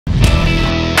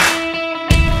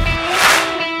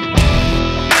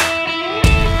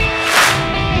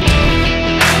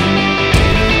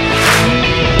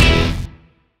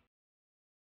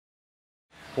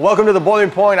Welcome to the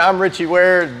Boiling Point. I'm Ritchie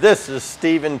WARE. This is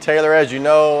Stephen Taylor, as you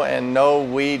know, and no,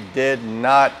 we did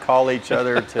not call each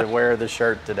other to wear the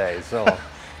shirt today, so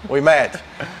we match.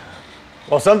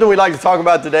 Well, something we'd like to talk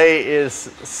about today is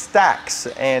stacks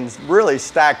and really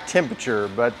stack temperature,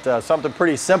 but something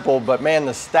pretty simple. But man,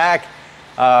 the stack,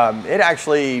 it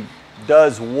actually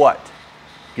does what?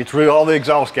 Gets rid of all the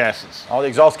exhaust gases. All the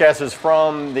exhaust gases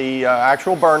from the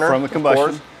actual burner. From the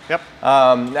combustion. Yep.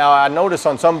 Now I notice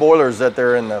on some boilers that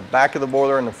they're in the back of the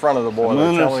boiler and the front of the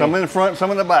boiler. Some in the front,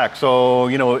 some in the back. So,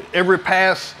 you know, every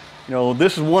pass, you know,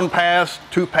 this is 1 pass,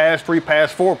 2 pass, 3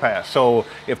 pass, 4 pass. So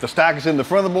if the stack is in the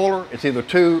front of the boiler, it's either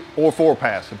 2 or 4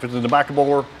 pass. If it's in the back of the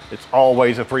boiler, it's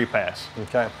always a 3 pass.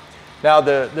 Okay. Now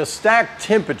the stack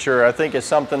temperature, I think, is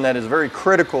something that is very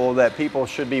critical that people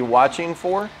should be watching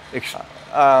for.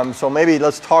 So maybe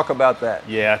let's talk about that.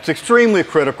 Yeah, it's extremely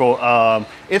critical.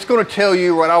 It's going to tell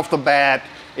you right off the bat,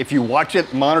 if you watch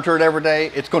it, monitor it every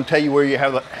day, it's going to tell you where you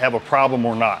have a problem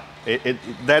or not.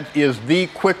 That is the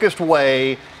quickest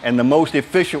way and the most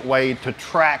efficient way to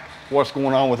track what's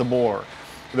going on with the boiler.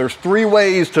 There's 3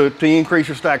 ways to increase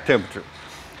your stack temperature.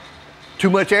 Too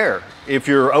much air. If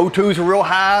your O2s are real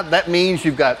high, that means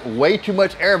you've got way too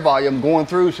much air volume going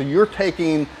through, so you're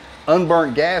taking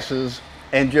unburnt gases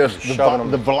and just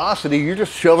the velocity, you're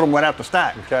just shoving them right out the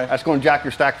stack. Okay. That's going to jack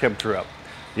your stack temperature up.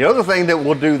 The other thing that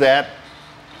will do that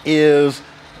is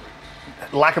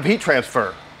lack of heat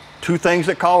transfer. 2 things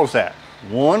that cause that.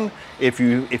 One, if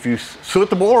you soot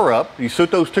the boiler up, you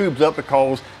soot those tubes up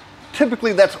because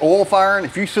typically that's oil firing.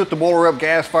 If you soot the boiler up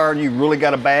gas firing, you've really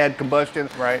got a bad combustion.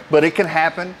 Right. But it can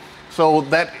happen. So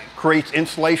that creates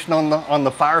insulation on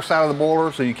the fire side of the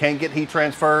boiler, so you can't get heat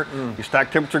transfer. Your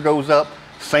stack temperature goes up.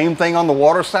 Same thing on the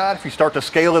water side. If you start to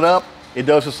scale it up, it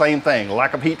does the same thing.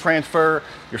 Lack of heat transfer,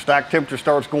 your stack temperature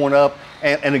starts going up.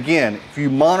 And again, if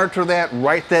you monitor that,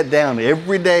 write that down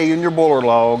every day in your boiler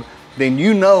log, then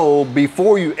you know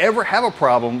before you ever have a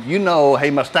problem, you know, hey,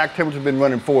 my stack temperature's been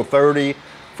running 430,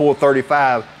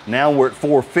 435. Now we're at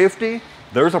 450.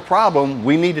 There's a problem.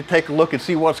 We need to take a look and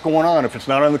see what's going on. If it's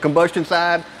not on the combustion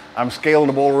side, I'm scaling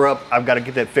the boiler up. I've got to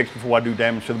get that fixed before I do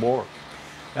damage to the boiler.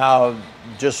 Now,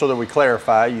 just so that we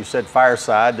clarify, you said fire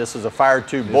side. This is a fire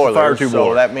tube boiler.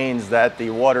 So that means that the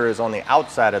water is on the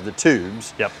outside of the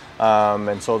tubes. Yep.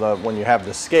 And so when you have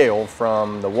the scale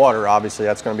from the water, obviously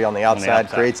that's going to be on the outside,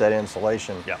 creates that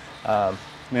insulation. Yep.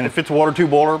 And if it's a water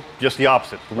tube boiler, just the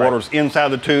opposite. The water's inside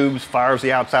the tubes, fire's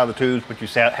the outside of the tubes, but you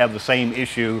have the same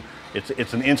issue.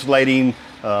 It's an insulating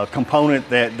component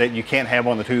that you can't have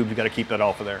on the tubes. You got to keep that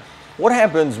off of there. What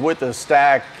happens with the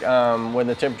stack when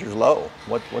the temperature's low?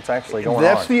 What's actually going on?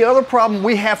 That's the other problem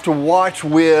we have to watch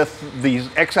with these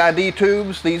XID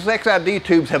tubes. These XID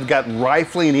tubes have got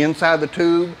rifling inside the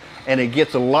tube, and it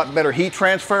gets a lot better heat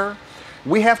transfer.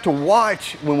 We have to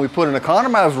watch when we put an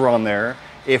economizer on there.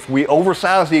 If we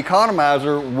oversize the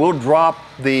economizer, we'll drop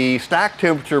the stack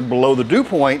temperature below the dew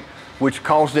point, which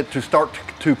causes it to start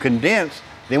to condense.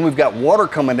 Then we've got water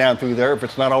coming down through there. If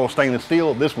it's not all stainless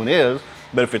steel, this one is.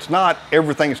 But if it's not,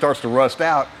 everything starts to rust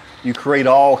out. You create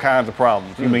all kinds of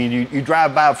problems. I mean, you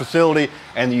drive by a facility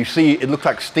and you see it looks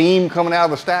like steam coming out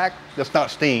of the stack. That's not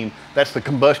steam. That's the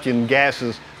combustion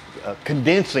gases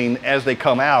condensing as they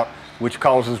come out, which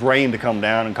causes rain to come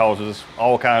down and causes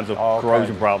all kinds of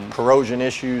corrosion problems. Corrosion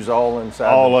issues all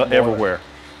inside. Everywhere.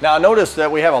 Now, I noticed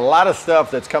that we have a lot of stuff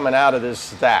that's coming out of this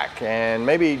stack, and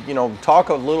maybe, you know, talk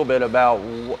a little bit about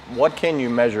what can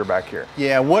you measure back here?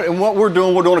 Yeah, what we're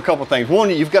doing a couple of things. One,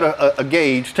 you've got a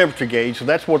gauge, temperature gauge, so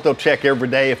that's what they'll check every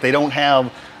day. If they don't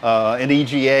have an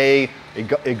EGA,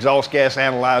 exhaust gas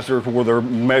analyzer, where they're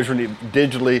measuring it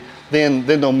digitally, then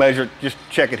they'll measure it, just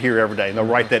check it here every day, and they'll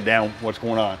write that down, what's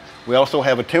going on. We also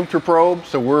have a temperature probe,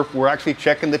 so we're actually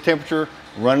checking the temperature,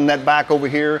 running that back over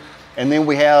here, and then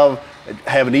we have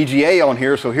an EGA on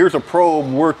here. So here's a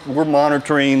probe. We're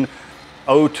monitoring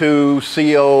O2,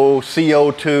 CO,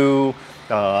 CO2,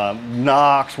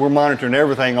 NOx. We're monitoring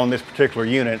everything on this particular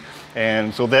unit.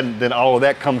 And so then all of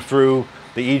that comes through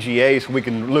the EGA, so we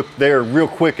can look there real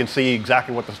quick and see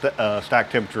exactly what the stack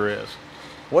temperature is.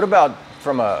 What about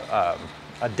from a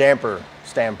damper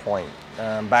standpoint?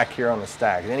 Back here on the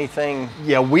stack, anything?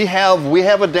 Yeah, we have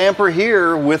a damper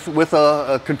here with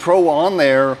a control on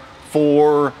there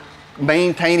for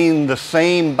maintaining the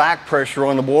same back pressure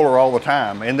on the boiler all the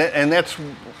time, and that's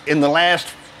in the last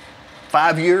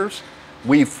 5 years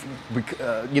we've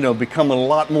become a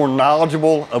lot more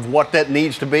knowledgeable of what that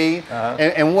needs to be.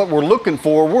 And what we're looking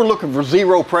for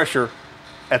 0 pressure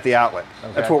at the outlet.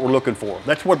 Okay. That's what we're looking for.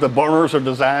 That's what the burners are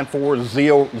designed for, is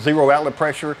zero outlet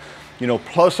pressure. You know,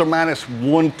 plus or minus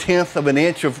 1/10 of an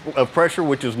inch of pressure,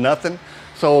 which is nothing.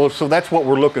 So that's what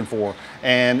we're looking for.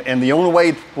 And the only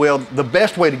way, well, the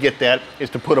best way to get that is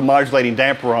to put a modulating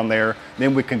damper on there.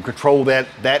 Then we can control that.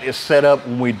 That is set up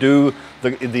when we do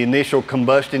the initial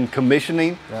combustion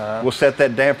commissioning. We'll set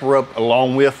that damper up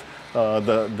along with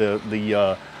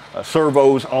the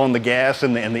servos on the gas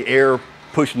and the air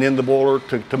pushing in the boiler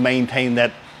to maintain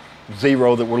that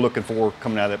zero that we're looking for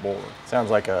coming out of that boiler.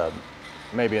 Sounds like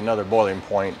maybe another boiling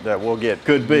point that we'll get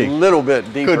could be a little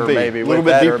bit deeper, maybe a little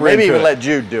bit deeper, or maybe even it. let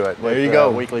Jude do it. There you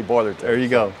go. Weekly boiler tip. There you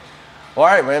go. All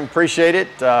right, man. Appreciate it.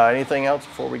 Anything else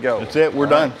before we go? That's it. We're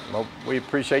done. Right. Well, we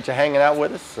appreciate you hanging out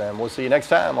with us, and we'll see you next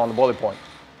time on the Boiling Point.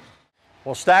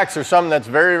 Well, stacks are something that's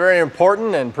very, very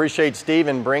important, and appreciate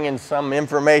Steven bringing some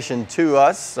information to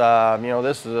us. You know,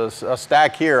 this is a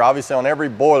stack here. Obviously, on every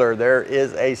boiler, there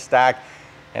is a stack.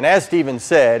 And as Steven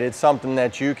said, it's something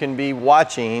that you can be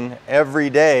watching every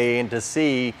day and to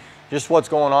see just what's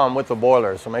going on with the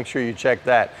boiler. So make sure you check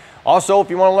that. Also, if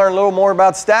you want to learn a little more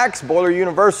about stacks, Boiler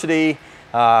University,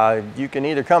 you can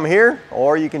either come here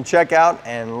or you can check out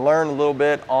and learn a little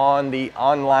bit on the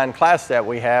online class that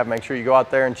we have. Make sure you go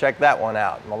out there and check that one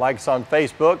out. And like us on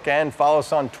Facebook and follow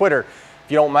us on Twitter.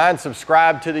 If you don't mind,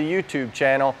 subscribe to the YouTube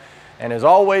channel. And as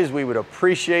always, we would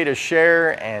appreciate a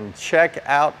share and check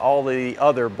out all the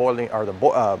other boiling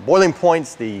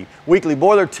points, the weekly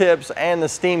boiler tips, and the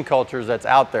steam cultures that's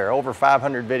out there. Over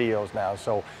 500 videos now,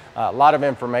 so a lot of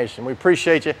information. We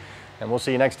appreciate you, and we'll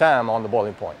see you next time on the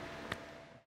Boiling Point.